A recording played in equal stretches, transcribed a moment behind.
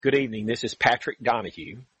Good evening. This is Patrick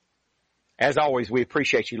Donahue. As always, we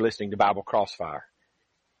appreciate you listening to Bible Crossfire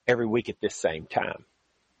every week at this same time.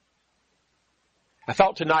 I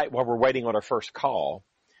thought tonight, while we're waiting on our first call,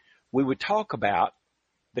 we would talk about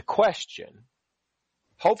the question,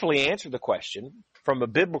 hopefully answer the question from a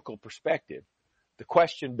biblical perspective. The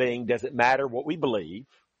question being, does it matter what we believe,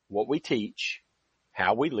 what we teach,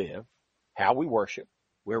 how we live, how we worship,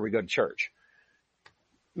 where we go to church?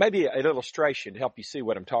 Maybe an illustration to help you see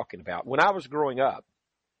what I'm talking about. When I was growing up,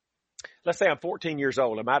 let's say I'm 14 years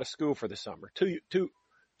old. I'm out of school for the summer, too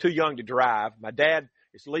young to drive. My dad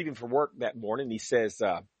is leaving for work that morning. He says,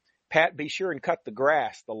 Pat, be sure and cut the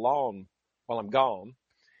lawn while I'm gone.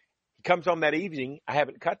 He comes home that evening. I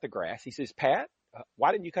haven't cut the grass. He says, Pat,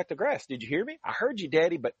 why didn't you cut the grass? Did you hear me? I heard you,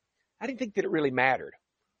 Daddy, but I didn't think that it really mattered.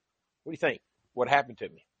 What do you think? What happened to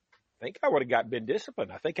me? I think I would have been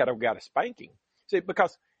disciplined. I think I'd have got a spanking. See,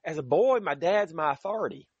 because as a boy, my dad's my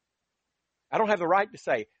authority. I don't have the right to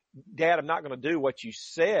say, Dad, I'm not going to do what you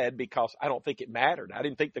said because I don't think it mattered. I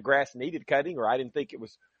didn't think the grass needed cutting, or I didn't think it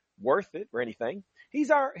was worth it or anything. He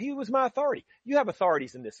was my authority. You have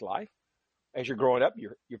authorities in this life. As you're growing up,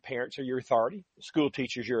 your parents are your authority. The school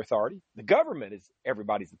teacher's your authority. The government is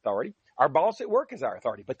everybody's authority. Our boss at work is our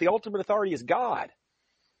authority. But the ultimate authority is God.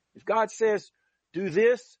 If God says, do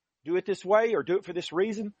this, do it this way, or do it for this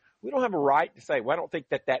reason, we don't have a right to say, well, I don't think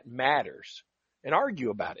that matters, and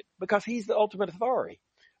argue about it, because he's the ultimate authority.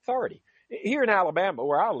 Here in Alabama,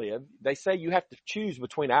 where I live, they say you have to choose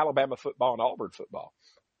between Alabama football and Auburn football.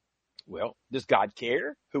 Well, does God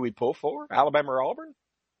care who we pull for, Alabama or Auburn?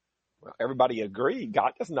 Well, everybody agreed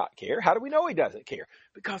God does not care. How do we know he doesn't care?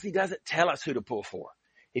 Because he doesn't tell us who to pull for.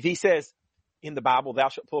 If he says in the Bible, thou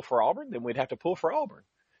shalt pull for Auburn, then we'd have to pull for Auburn.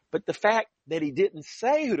 But the fact that he didn't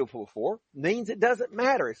say who to pull for means it doesn't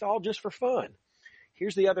matter. It's all just for fun.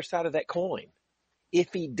 Here's the other side of that coin.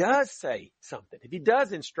 If he does say something, if he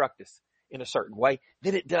does instruct us in a certain way,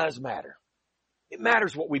 then it does matter. It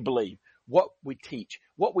matters what we believe, what we teach,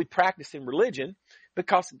 what we practice in religion,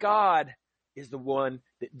 because God is the one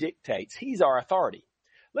that dictates. He's our authority.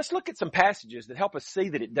 Let's look at some passages that help us see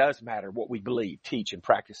that it does matter what we believe, teach, and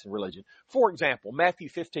practice in religion. For example, Matthew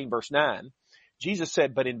 15, verse 9. Jesus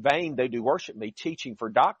said, but in vain they do worship me, teaching for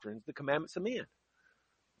doctrines the commandments of men.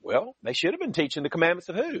 Well, they should have been teaching the commandments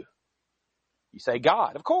of who? You say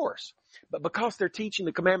God, of course. But because they're teaching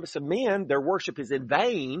the commandments of men, their worship is in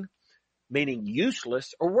vain, meaning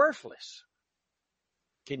useless or worthless.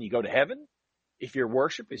 Can you go to heaven if your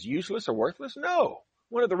worship is useless or worthless? No.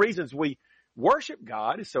 One of the reasons we worship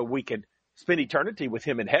God is so we can spend eternity with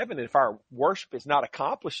him in heaven. And if our worship is not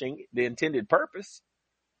accomplishing the intended purpose.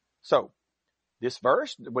 So, this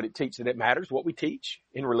verse, would it teach that it matters what we teach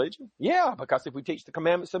in religion? Yeah, because if we teach the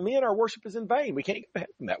commandments of men, our worship is in vain. We can't get to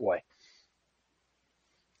heaven that way.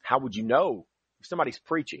 How would you know if somebody's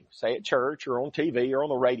preaching, say at church or on TV or on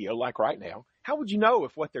the radio like right now, how would you know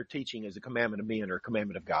if what they're teaching is a commandment of men or a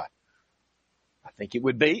commandment of God? I think it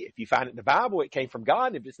would be, if you find it in the Bible, it came from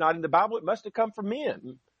God. If it's not in the Bible, it must have come from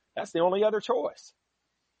men. That's the only other choice.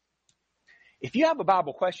 If you have a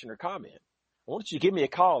Bible question or comment, I want you to give me a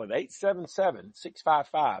call at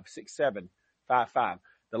 877-655-6755.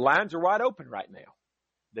 The lines are wide open right now.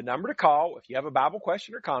 The number to call, if you have a Bible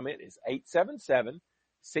question or comment, is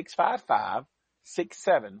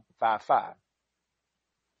 877-655-6755.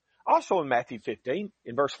 Also in Matthew 15,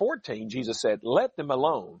 in verse 14, Jesus said, let them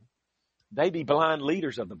alone. They be blind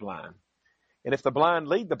leaders of the blind. And if the blind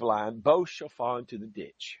lead the blind, both shall fall into the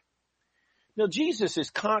ditch. Now, Jesus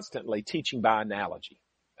is constantly teaching by analogy.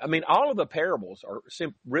 I mean, all of the parables are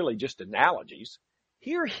really just analogies.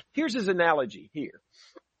 Here's his analogy here.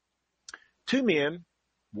 Two men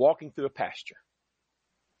walking through a pasture.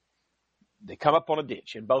 They come up on a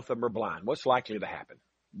ditch and both of them are blind. What's likely to happen?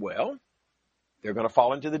 Well, they're going to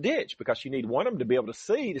fall into the ditch because you need one of them to be able to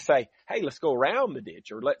see, to say, hey, let's go around the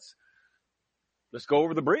ditch, or let's go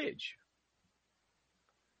over the bridge.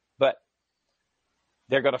 But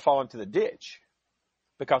they're going to fall into the ditch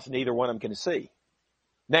because neither one of them can see.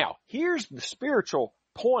 Now, here's the spiritual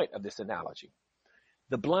point of this analogy.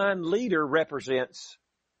 The blind leader represents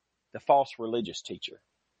the false religious teacher.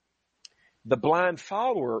 The blind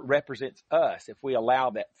follower represents us if we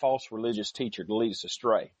allow that false religious teacher to lead us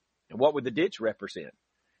astray. And what would the ditch represent?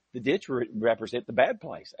 The ditch would represent the bad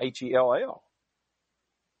place, Hell.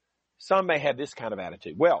 Some may have this kind of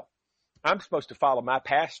attitude. Well, I'm supposed to follow my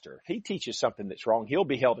pastor. If he teaches something that's wrong, he'll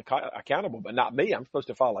be held accountable, but not me. I'm supposed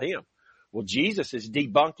to follow him. Well, Jesus is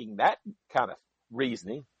debunking that kind of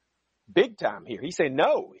reasoning big time here. He's saying,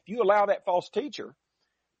 no, if you allow that false teacher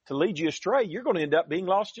to lead you astray, you're going to end up being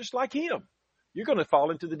lost just like him. You're going to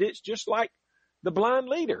fall into the ditch just like the blind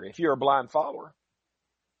leader if you're a blind follower.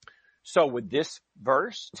 So would this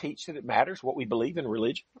verse teach that it matters what we believe in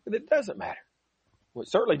religion? It doesn't matter. Well, it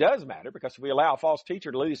certainly does matter, because if we allow a false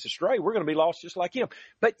teacher to lead us astray, we're going to be lost just like him.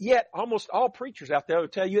 But yet almost all preachers out there will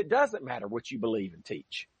tell you it doesn't matter what you believe and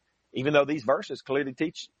teach, even though these verses clearly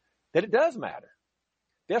teach that it does matter.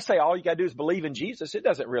 They'll say all you got to do is believe in Jesus. It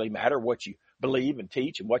doesn't really matter what you believe and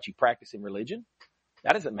teach and what you practice in religion.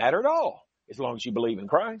 That doesn't matter at all as long as you believe in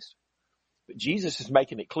Christ. But Jesus is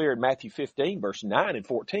making it clear in Matthew 15, verse 9 and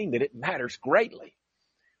 14, that it matters greatly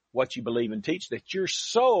what you believe and teach, that your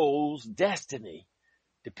soul's destiny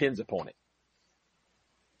depends upon it.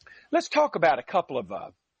 Let's talk about a couple of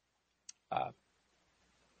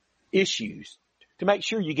issues to make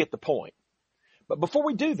sure you get the point. But before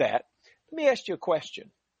we do that, let me ask you a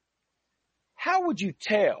question. How would you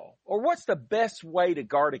tell, or what's the best way to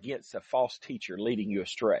guard against a false teacher leading you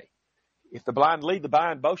astray? If the blind lead the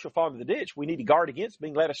blind, both shall fall into the ditch. We need to guard against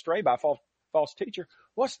being led astray by a false teacher.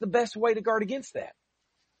 What's the best way to guard against that?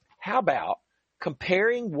 How about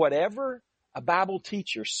comparing whatever a Bible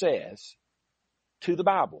teacher says to the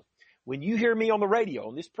Bible? When you hear me on the radio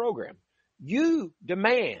on this program, you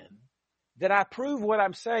demand that I prove what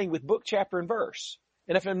I'm saying with book, chapter, and verse.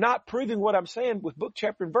 And if I'm not proving what I'm saying with book,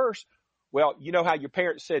 chapter, and verse, well, you know how your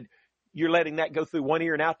parents said you're letting that go through one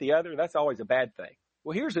ear and out the other? That's always a bad thing.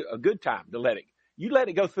 Well, here's a good time to let it. You let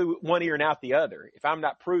it go through one ear and out the other if I'm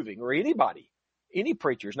not proving, or any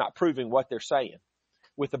preacher is not proving what they're saying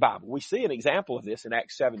with the Bible. We see an example of this in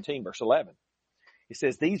Acts 17, verse 11. It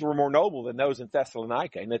says, these were more noble than those in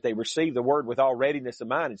Thessalonica, and that they received the word with all readiness of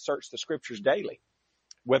mind and searched the scriptures daily,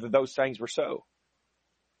 whether those things were so.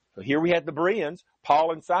 So here we had the Bereans,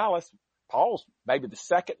 Paul and Silas. Paul's maybe the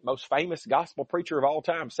second most famous gospel preacher of all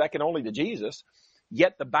time, second only to Jesus.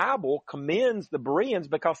 Yet the Bible commends the Bereans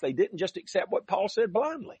because they didn't just accept what Paul said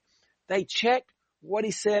blindly. They checked what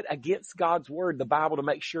he said against God's word, the Bible, to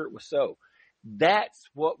make sure it was so. That's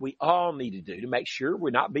what we all need to do to make sure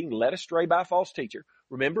we're not being led astray by a false teacher.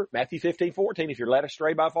 Remember, Matthew 15, 14, if you're led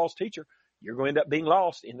astray by a false teacher, you're going to end up being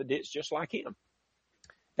lost in the ditch just like him.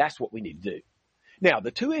 That's what we need to do. Now,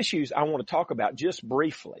 the two issues I want to talk about just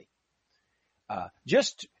briefly,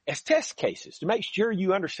 just as test cases to make sure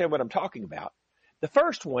you understand what I'm talking about. The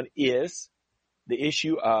first one is the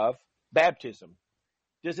issue of baptism.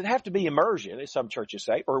 Does it have to be immersion, as some churches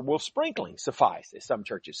say, or will sprinkling suffice, as some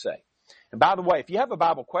churches say? And by the way, if you have a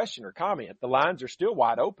Bible question or comment, the lines are still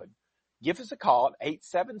wide open. Give us a call at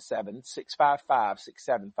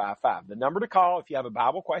 877-655-6755. The number to call if you have a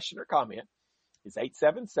Bible question or comment is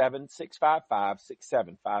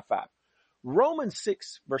 877-655-6755. Romans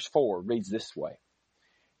 6, verse 4 reads this way.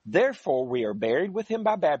 Therefore, we are buried with him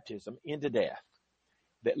by baptism into death,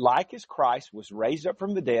 that like as Christ was raised up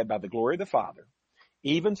from the dead by the glory of the Father,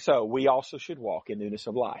 even so we also should walk in newness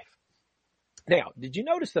of life. Now, did you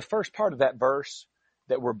notice the first part of that verse,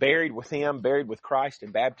 that we're buried with him, buried with Christ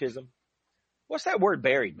in baptism? What's that word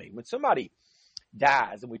buried mean? When somebody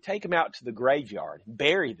dies and we take them out to the graveyard and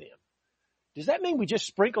bury them, does that mean we just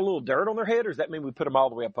sprinkle a little dirt on their head, or does that mean we put them all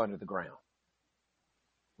the way up under the ground?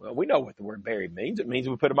 Well, we know what the word buried means. It means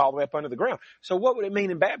we put them all the way up under the ground. So what would it mean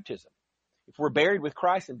in baptism? If we're buried with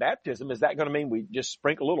Christ in baptism, is that going to mean we just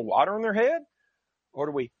sprinkle a little water on their head? Or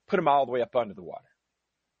do we put them all the way up under the water?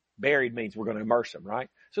 Buried means we're going to immerse them, right?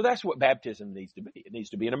 So that's what baptism needs to be. It needs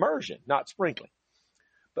to be an immersion, not sprinkling.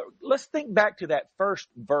 But let's think back to that first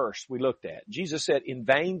verse we looked at. Jesus said, in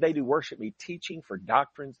vain they do worship me, teaching for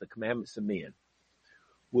doctrines the commandments of men.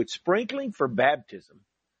 Would sprinkling for baptism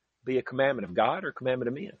be a commandment of God or a commandment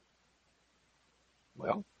of men?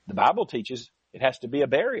 Well, the Bible teaches it has to be a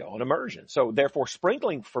burial, an immersion. So therefore,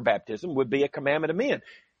 sprinkling for baptism would be a commandment of men.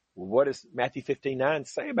 Well, what does Matthew 15:9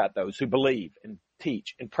 say about those who believe and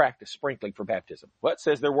teach and practice sprinkling for baptism? Well, it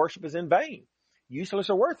says their worship is in vain, useless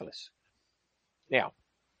or worthless. Now,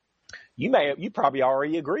 you probably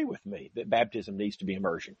already agree with me that baptism needs to be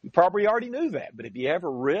immersion. You probably already knew that, but have you ever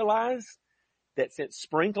realized that since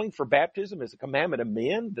sprinkling for baptism is a commandment of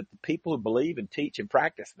men, that the people who believe and teach and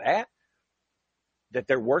practice that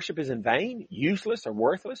their worship is in vain, useless, or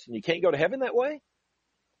worthless, and you can't go to heaven that way?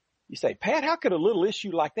 You say, Pat, how could a little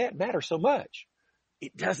issue like that matter so much?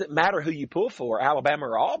 It doesn't matter who you pull for, Alabama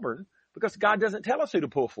or Auburn, because God doesn't tell us who to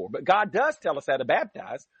pull for. But God does tell us how to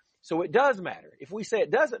baptize, so it does matter. If we say it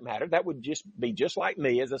doesn't matter, that would just be just like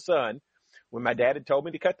me as a son when my dad had told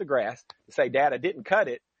me to cut the grass, to say, Dad, I didn't cut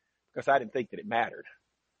it because I didn't think that it mattered.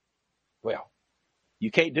 Well,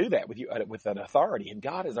 you can't do that with an authority, and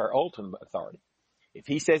God is our ultimate authority. If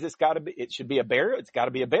he says it should be a burial, it's got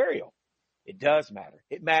to be a burial. It does matter.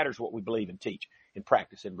 It matters what we believe and teach and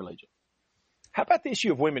practice in religion. How about the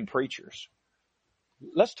issue of women preachers?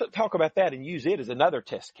 Let's talk about that and use it as another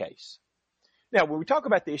test case. Now, when we talk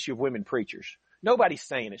about the issue of women preachers, nobody's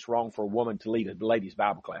saying it's wrong for a woman to lead a ladies'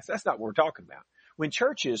 Bible class. That's not what we're talking about. When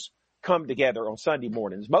churches come together on Sunday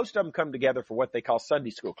mornings, most of them come together for what they call Sunday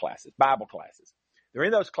school classes, Bible classes. They're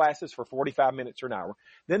in those classes for 45 minutes or an hour.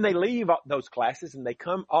 Then they leave those classes and they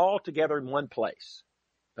come all together in one place.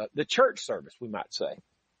 The church service, we might say.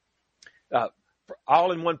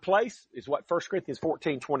 All in one place is what 1 Corinthians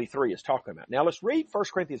 14:23 is talking about. Now let's read 1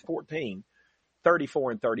 Corinthians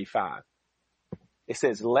 14:34 and 35. It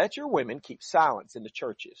says, let your women keep silence in the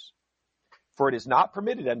churches, for it is not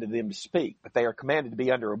permitted unto them to speak, but they are commanded to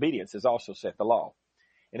be under obedience, as also saith the law.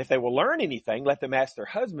 And if they will learn anything, let them ask their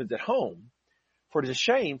husbands at home, for it is a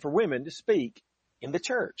shame for women to speak in the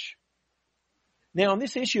church. Now, on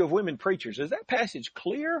this issue of women preachers, is that passage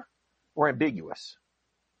clear or ambiguous?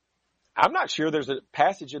 I'm not sure there's a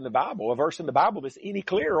passage in the Bible, a verse in the Bible that's any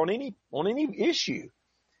clearer on any issue.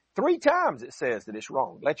 3 times it says that it's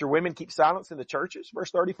wrong. Let your women keep silence in the churches,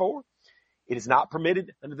 verse 34. It is not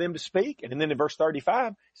permitted unto them to speak. And then in verse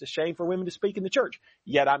 35, it's a shame for women to speak in the church.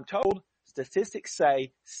 Yet I'm told statistics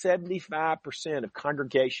say 75% of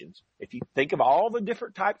congregations, if you think of all the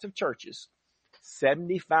different types of churches,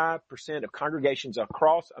 75% of congregations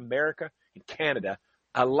across America and Canada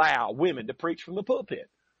allow women to preach from the pulpit.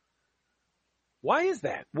 Why is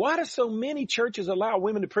that? Why do so many churches allow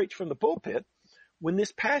women to preach from the pulpit when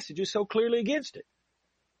this passage is so clearly against it?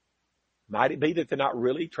 Might it be that they're not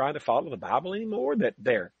really trying to follow the Bible anymore, that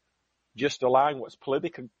they're just allowing what's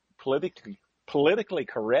politically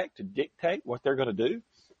correct to dictate what they're going to do?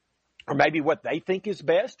 Or maybe what they think is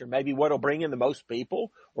best, or maybe what will bring in the most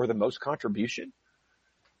people or the most contribution?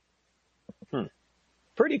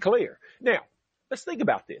 Pretty clear. Now, let's think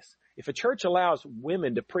about this. If a church allows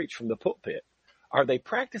women to preach from the pulpit, are they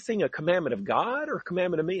practicing a commandment of God or a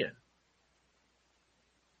commandment of men?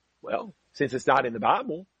 Well, since it's not in the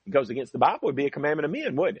Bible, it goes against the Bible, it would be a commandment of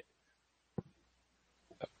men, wouldn't it?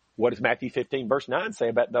 What does Matthew 15 verse 9 say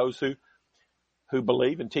about those who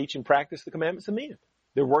believe and teach and practice the commandments of men?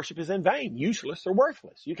 Their worship is in vain, useless, or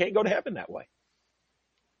worthless. You can't go to heaven that way.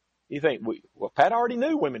 You think, well, Pat already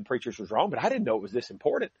knew women preachers was wrong, but I didn't know it was this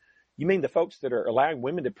important. You mean the folks that are allowing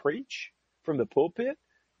women to preach from the pulpit,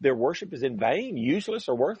 their worship is in vain, useless,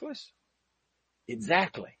 or worthless?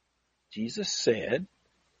 Exactly. Jesus said,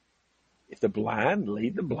 if the blind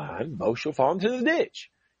lead the blind, both shall fall into the ditch.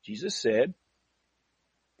 Jesus said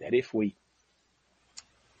that if we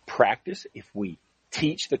practice, if we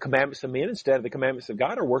teach the commandments of men instead of the commandments of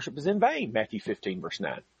God, our worship is in vain. Matthew 15, verse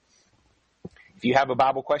 9. If you have a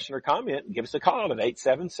Bible question or comment, give us a call at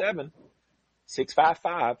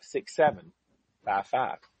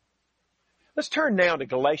 877-655-6755. Let's turn now to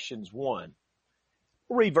Galatians 1.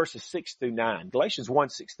 We'll read verses 6 through 9. Galatians 1,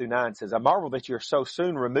 6 through 9 says, I marvel that you are so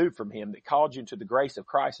soon removed from him that called you into the grace of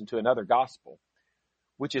Christ into another gospel,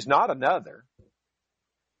 which is not another.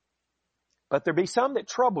 But there be some that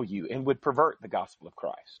trouble you and would pervert the gospel of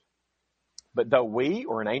Christ. But though we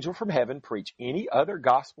or an angel from heaven preach any other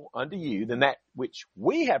gospel unto you than that which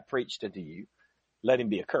we have preached unto you, let him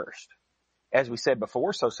be accursed. As we said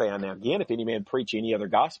before, so say I now again, if any man preach any other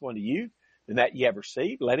gospel unto you than that ye have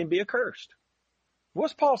received, let him be accursed.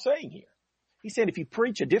 What's Paul saying here? He said, if you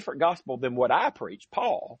preach a different gospel than what I preach,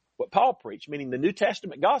 what Paul preached, meaning the New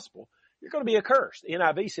Testament gospel, you're going to be accursed. The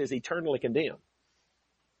NIV says eternally condemned.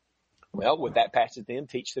 Well, would that passage then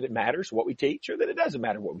teach that it matters what we teach, or that it doesn't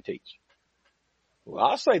matter what we teach? Well,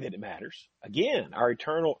 I'll say that it matters. Again, our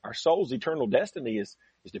soul's eternal destiny is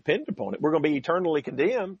dependent upon it. We're going to be eternally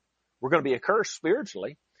condemned. We're going to be accursed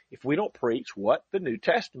spiritually if we don't preach what the New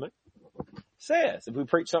Testament says. If we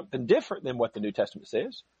preach something different than what the New Testament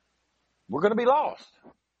says, we're going to be lost.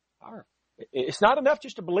 It's not enough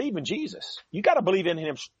just to believe in Jesus. You got to believe in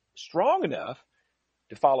him strong enough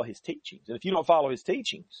to follow his teachings. And if you don't follow his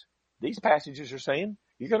teachings, these passages are saying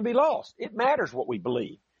you're going to be lost. It matters what we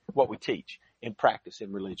believe, what we teach and practice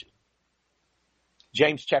in religion.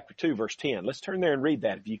 James chapter 2, verse 10. Let's turn there and read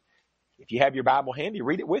that. If you have your Bible handy,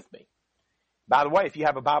 read it with me. By the way, if you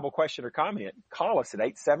have a Bible question or comment, call us at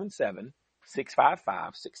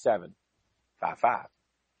 877-655-6755.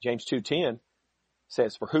 James 2:10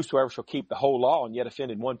 says, for whosoever shall keep the whole law and yet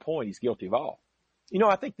offend in one point, he's guilty of all. You know,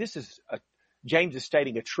 I think James is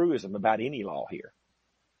stating a truism about any law here.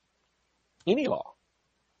 Any law.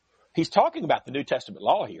 He's talking about the New Testament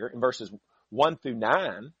law here in verses 1 through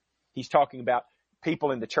 9. He's talking about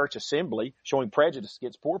people in the church assembly showing prejudice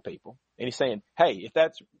against poor people. And he's saying, hey, if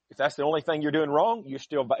that's the only thing you're doing wrong, you're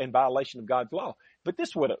still in violation of God's law. But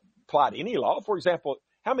this would apply to any law. For example,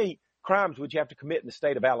 how many crimes would you have to commit in the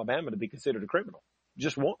state of Alabama to be considered a criminal?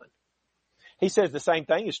 Just one. He says the same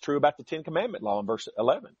thing is true about the 10 Commandment law in verse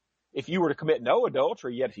 11. If you were to commit no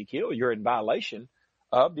adultery, yet if you kill, you're in violation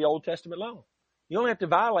of the Old Testament law. You only have to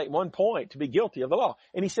violate one point to be guilty of the law.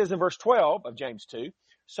 And he says in verse 12 of James 2,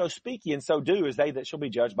 so speak ye and so do as they that shall be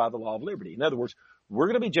judged by the law of liberty. In other words, we're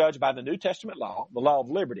going to be judged by the New Testament law, the law of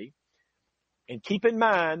liberty. And keep in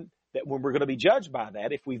mind that when we're going to be judged by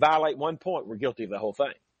that, if we violate one point, we're guilty of the whole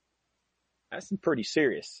thing. That's some pretty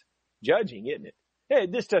serious judging, isn't it? Hey,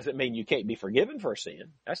 this doesn't mean you can't be forgiven for a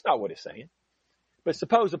sin. That's not what it's saying. But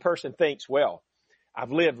suppose a person thinks, well,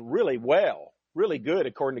 I've lived really well, really good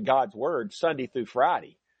according to God's word Sunday through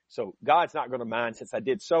Friday. So God's not going to mind, since I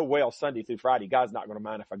did so well Sunday through Friday, God's not going to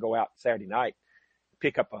mind if I go out Saturday night,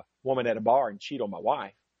 pick up a woman at a bar and cheat on my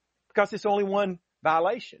wife, because it's only one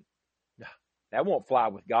violation. No, that won't fly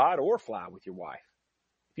with God or fly with your wife.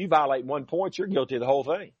 If you violate one point, you're guilty of the whole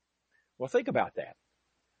thing. Well, think about that.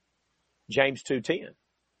 James 2:10.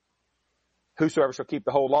 Whosoever shall keep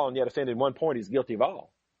the whole law and yet offend in one point is guilty of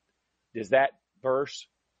all. Does that verse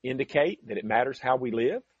indicate that it matters how we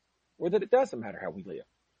live, or that it doesn't matter how we live?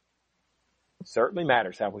 It certainly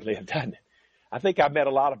matters how we live, doesn't it? I think I've met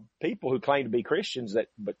a lot of people who claim to be Christians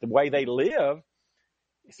but the way they live,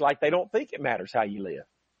 it's like they don't think it matters how you live.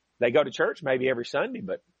 They go to church maybe every Sunday,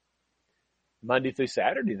 but Monday through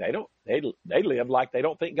Saturday, they live like they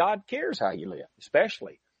don't think God cares how you live,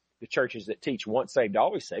 especially the churches that teach once saved,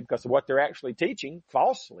 always saved, because what they're actually teaching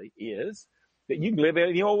falsely is that you can live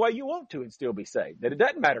any old way you want to and still be saved, that it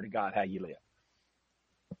doesn't matter to God how you live.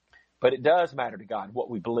 But it does matter to God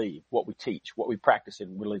what we believe, what we teach, what we practice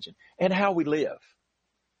in religion, and how we live.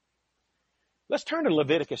 Let's turn to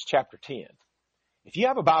Leviticus chapter 10. If you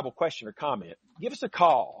have a Bible question or comment, give us a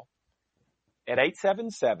call at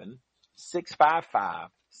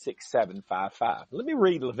 877-655-6755. Let me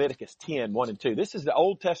read Leviticus 10, 1 and 2. This is the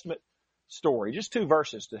Old Testament story, just 2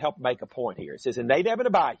 verses to help make a point here. It says, and Nadab and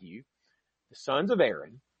Abihu, the sons of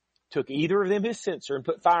Aaron, took either of them his censer and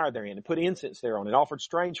put fire therein and put incense thereon and offered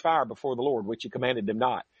strange fire before the Lord, which he commanded them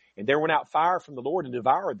not. And there went out fire from the Lord and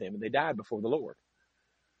devoured them, and they died before the Lord.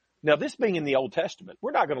 Now, this being in the Old Testament,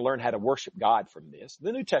 we're not going to learn how to worship God from this.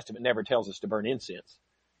 The New Testament never tells us to burn incense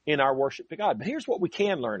in our worship to God. But here's what we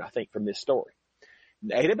can learn, I think, from this story.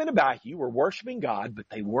 Nadab and Abihu were worshiping God, but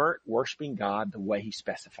they weren't worshiping God the way he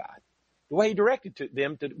specified, the way he directed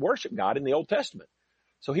them to worship God in the Old Testament.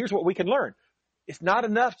 So here's what we can learn. It's not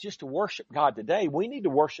enough just to worship God today. We need to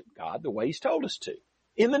worship God the way he's told us to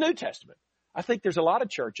in the New Testament. I think there's a lot of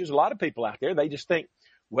churches, a lot of people out there, they just think,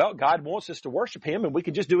 well, God wants us to worship him and we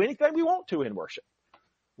can just do anything we want to in worship.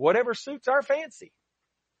 Whatever suits our fancy.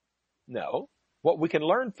 No. What we can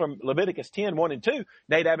learn from Leviticus 10, 1 and 2,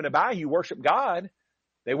 Nadab and Abihu worshiped God.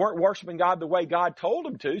 They weren't worshiping God the way God told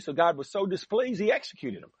them to, so God was so displeased he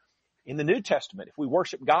executed them. In the New Testament, if we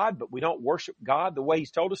worship God, but we don't worship God the way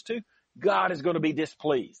he's told us to, God is going to be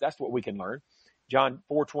displeased. That's what we can learn. John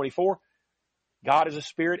 4:24, God is a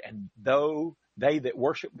spirit, and though they that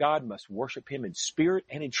worship God must worship him in spirit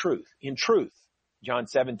and in truth. In truth. John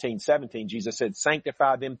 17:17, Jesus said,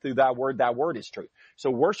 sanctify them through thy word is truth.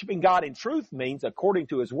 So worshiping God in truth means according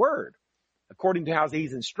to his word, according to how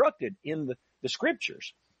he's instructed in the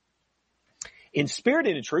scriptures. In spirit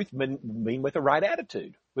and in truth mean with the right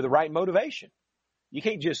attitude, with the right motivation. You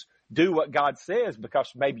can't just do what God says because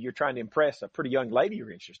maybe you're trying to impress a pretty young lady you're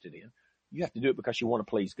interested in. You have to do it because you want to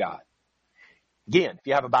please God. Again, if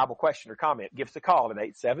you have a Bible question or comment, give us a call at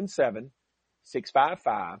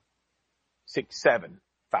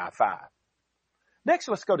 877-655-6755. Next,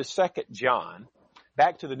 let's go to 2 John,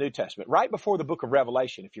 back to the New Testament, right before the book of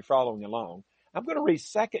Revelation, if you're following along. I'm going to read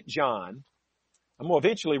 2 John. I'm going to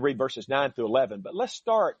eventually read verses 9 through 11, but let's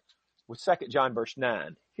start with 2 John verse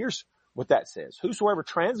 9. Here's what that says. Whosoever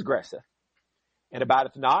transgresseth and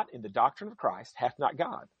abideth not in the doctrine of Christ hath not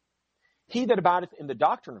God. He that abideth in the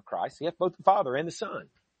doctrine of Christ, he hath both the Father and the Son.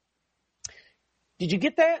 Did you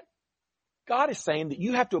get that? God is saying that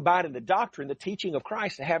you have to abide in the doctrine, the teaching of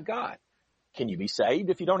Christ to have God. Can you be saved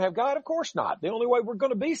if you don't have God? Of course not. The only way we're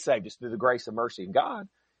going to be saved is through the grace and mercy of God.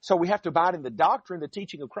 So we have to abide in the doctrine, the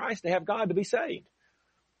teaching of Christ to have God to be saved.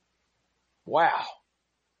 Wow.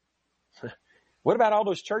 What about all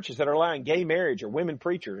those churches that are allowing gay marriage or women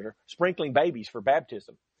preachers or sprinkling babies for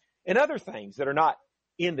baptism and other things that are not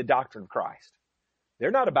in the doctrine of Christ? They're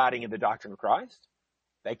not abiding in the doctrine of Christ.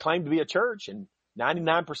 They claim to be a church, and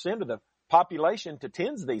 99% of the population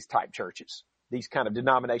attends these type churches, these kind of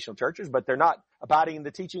denominational churches, but they're not abiding in the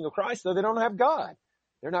teaching of Christ, so they don't have God.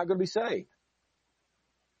 They're not going to be saved.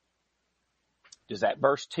 Does that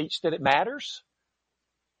verse teach that it matters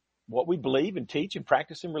what we believe and teach and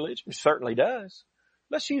practice in religion? It certainly does.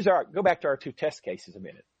 Let's go back to our 2 test cases a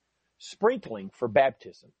minute. sprinkling for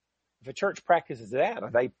baptism. If a church practices that,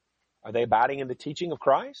 are they abiding in the teaching of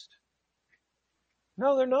Christ?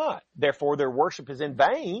 No, they're not. Therefore, their worship is in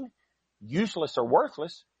vain, useless or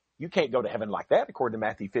worthless. You can't go to heaven like that, according to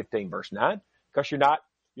Matthew 15, verse 9, because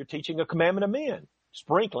you're teaching a commandment of men,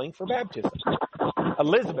 sprinkling for baptism.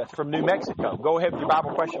 Elizabeth from New Mexico, go ahead with your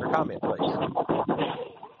Bible question or comment, please.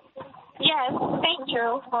 Yes, thank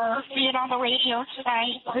you for being on the radio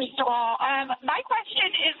tonight, first of all. My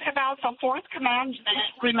question is about the fourth commandment,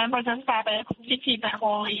 remember the Sabbath to keep it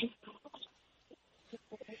holy.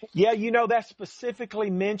 Yeah, that's specifically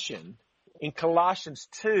mentioned in Colossians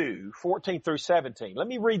 2, 14 through 17. Let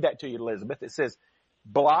me read that to you, Elizabeth. It says,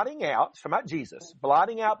 blotting out, it's about Jesus,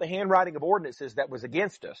 blotting out the handwriting of ordinances that was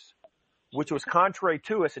against us, which was contrary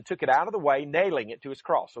to us, and took it out of the way, nailing it to his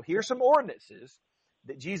cross. So here's some ordinances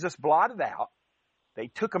that Jesus blotted out. They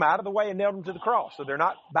took them out of the way and nailed them to the cross. So they're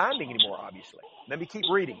not binding anymore, obviously. Let me keep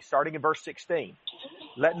reading, starting in verse 16.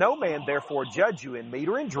 Let no man therefore judge you in meat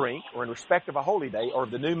or in drink, or in respect of a holy day, or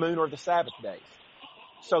of the new moon, or the Sabbath days.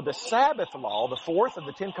 So the Sabbath law, the fourth of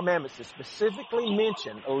the Ten Commandments, is specifically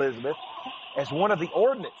mentioned, Elizabeth, as one of the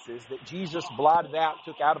ordinances that Jesus blotted out,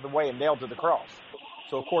 took out of the way, and nailed to the cross.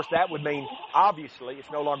 So, of course, that would mean, obviously,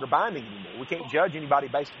 it's no longer binding anymore. We can't judge anybody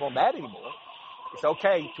based upon that anymore. It's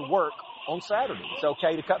okay to work on Saturday. It's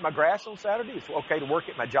okay to cut my grass on Saturday. It's okay to work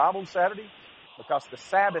at my job on Saturday, because the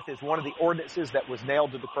Sabbath is one of the ordinances that was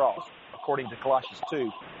nailed to the cross, according to Colossians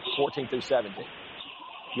 2, 14 through 17.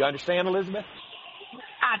 You understand, Elizabeth?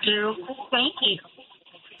 I do. Thank you.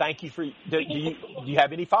 Thank you for, do you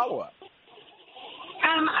have any follow-up?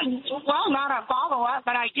 Well, not a follow-up,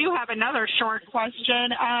 but I do have another short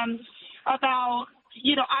question about,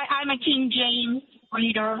 I'm a King James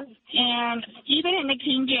reader, and even in the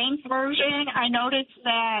King James Version, I noticed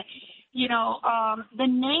that, the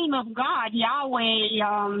name of God, Yahweh,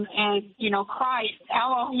 and, Christ,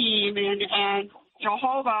 Elohim, and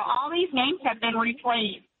Jehovah, all these names have been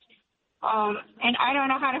replaced. And I don't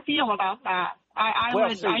know how to feel about that. I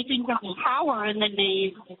think there's power in the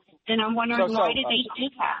name, and I'm wondering why did they do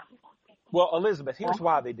that? Well, Elizabeth, here's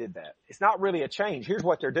why they did that. It's not really a change. Here's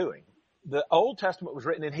what they're doing. The Old Testament was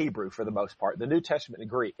written in Hebrew for the most part, the New Testament in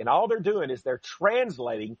Greek. And all they're doing is they're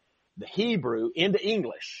translating the Hebrew into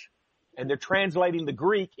English, and they're translating the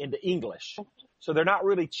Greek into English. So they're not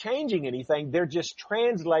really changing anything. They're just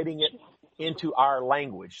translating it into our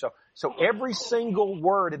language. So every single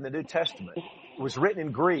word in the New Testament was written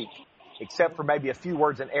in Greek, except for maybe a few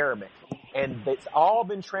words in Aramaic. And it's all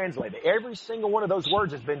been translated. Every single one of those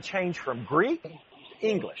words has been changed from Greek to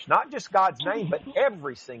English. Not just God's name, but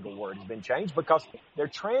every single word has been changed, because they're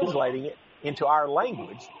translating it into our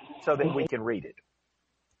language so that we can read it.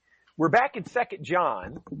 We're back in 2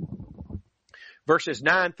 John, verses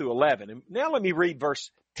 9 through 11. And now let me read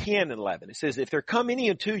verse 10 and 11. It says, if there come any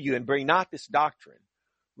unto you and bring not this doctrine,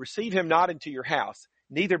 receive him not into your house,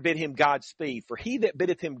 neither bid him Godspeed. For he that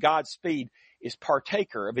biddeth him Godspeed is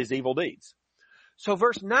partaker of his evil deeds. So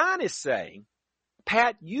verse 9 is saying,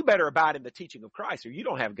 Pat, you better abide in the teaching of Christ, or you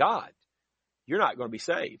don't have God. You're not going to be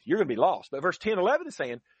saved. You're going to be lost. But verse 10 and 11 is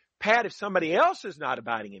saying, Pat, if somebody else is not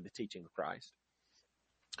abiding in the teaching of Christ,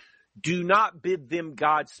 do not bid them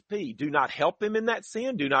Godspeed. Do not help them in that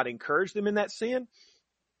sin. Do not encourage them in that sin.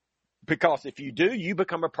 Because if you do, you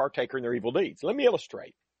become a partaker in their evil deeds. Let me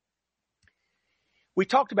illustrate. We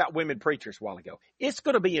talked about women preachers a while ago. It's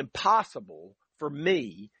going to be impossible for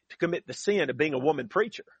me to commit the sin of being a woman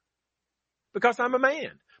preacher because I'm a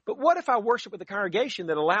man. But what if I worship with a congregation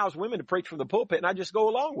that allows women to preach from the pulpit and I just go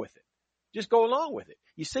along with it? Just go along with it.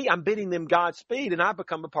 You see, I'm bidding them Godspeed and I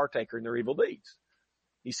become a partaker in their evil deeds.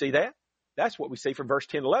 You see that? That's what we see from verse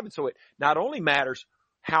 10 and 11. So it not only matters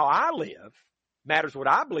how I live, matters what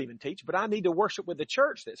I believe and teach, but I need to worship with the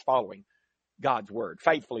church that's following God's word,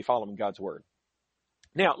 faithfully following God's word.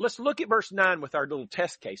 Now, let's look at verse 9 with our little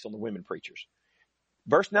test case on the women preachers.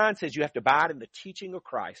 Verse 9 says you have to abide in the teaching of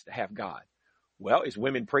Christ to have God. Well, as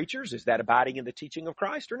women preachers, is that abiding in the teaching of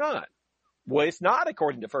Christ or not? Well, it's not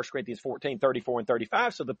according to 1 Corinthians 14, 34 and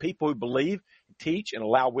 35. So the people who believe, teach, and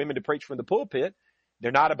allow women to preach from the pulpit,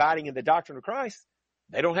 they're not abiding in the doctrine of Christ.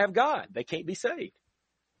 They don't have God. They can't be saved.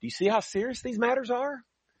 Do you see how serious these matters are?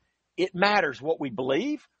 It matters what we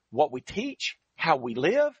believe, what we teach, how we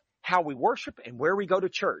live, how we worship, and where we go to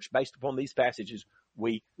church based upon these passages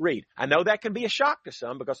we read. I know that can be a shock to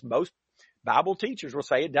some because most Bible teachers will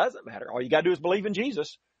say it doesn't matter. All you got to do is believe in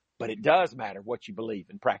Jesus, but it does matter what you believe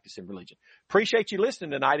and practice in religion. Appreciate you listening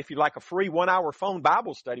tonight. If you'd like a free 1-hour phone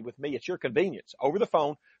Bible study with me at your convenience, over the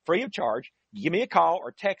phone, free of charge, give me a call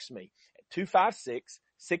or text me at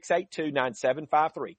 256-682-9753.